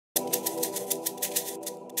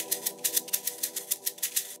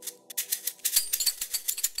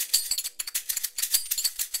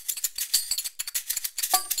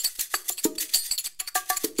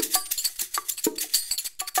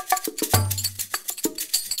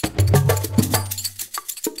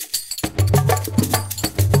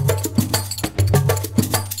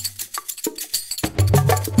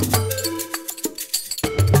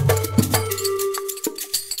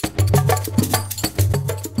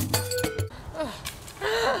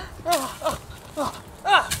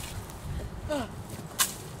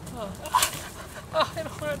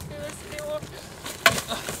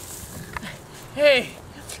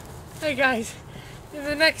guys, in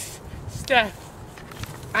the next step,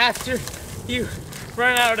 after you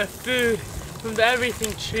run out of food from the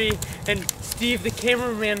everything tree and Steve the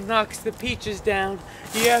cameraman knocks the peaches down,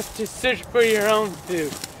 you have to search for your own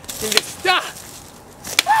food in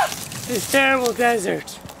this terrible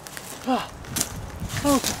desert.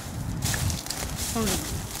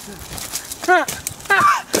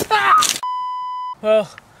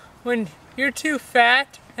 Well, when you're too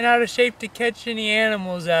fat and out of shape to catch any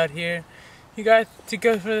animals out here, you got to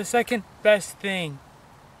go for the second best thing.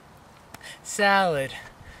 Salad.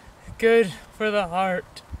 Good for the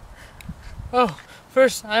heart. Oh,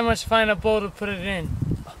 first I must find a bowl to put it in.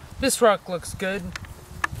 This rock looks good.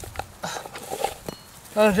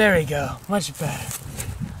 Oh, there we go. Much better.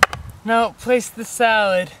 Now place the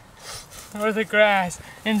salad or the grass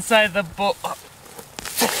inside the bowl.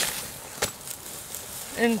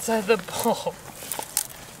 Inside the bowl.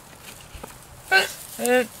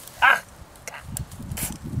 And,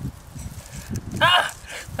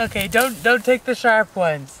 Okay, don't take the sharp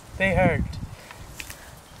ones. They hurt.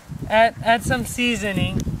 Add some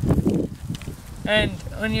seasoning, and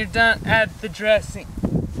when you're done, add the dressing.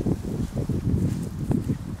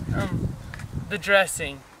 The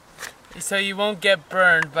dressing, so you won't get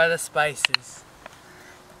burned by the spices.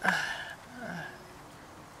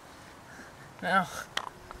 Now,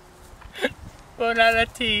 bon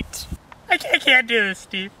appetit. I can't do this,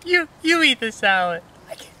 Steve. You eat the salad.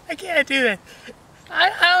 I can't do this. I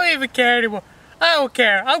don't even care anymore. I don't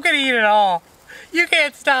care. I'm gonna eat it all. You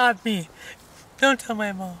can't stop me. Don't tell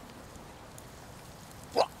my mom.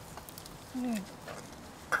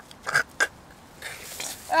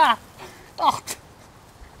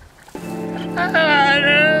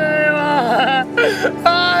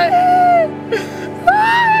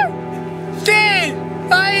 Steve!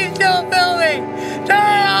 Why are you still filming? Turn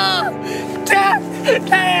it off! Turn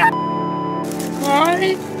it off!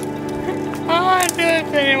 Mommy? I don't want to do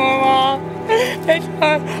this anymore, Mom. It's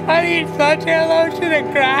hard. I need such a lotion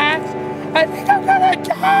and grass. I think I'm gonna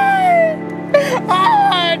die. I don't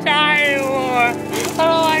want to die anymore. I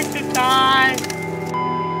don't like to die.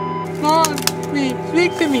 Mom, please,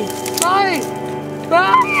 speak to me. Mommy!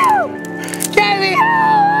 Mommy! Get me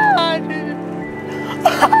out!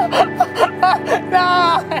 No!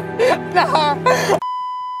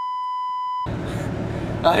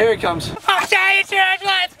 No! Here it comes. I'm trying to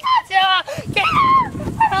let's go! Get out!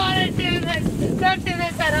 I don't want to do this! Don't do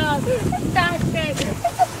this at all! Stop this!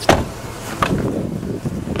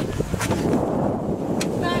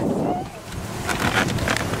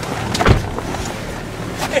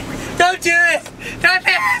 Don't do this! Don't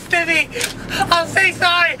do this to me! I'll say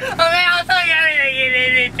sorry! Okay, I'll tell you everything you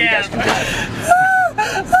need me to.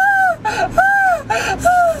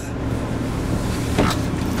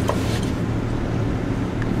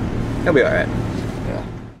 He'll be alright. Yeah.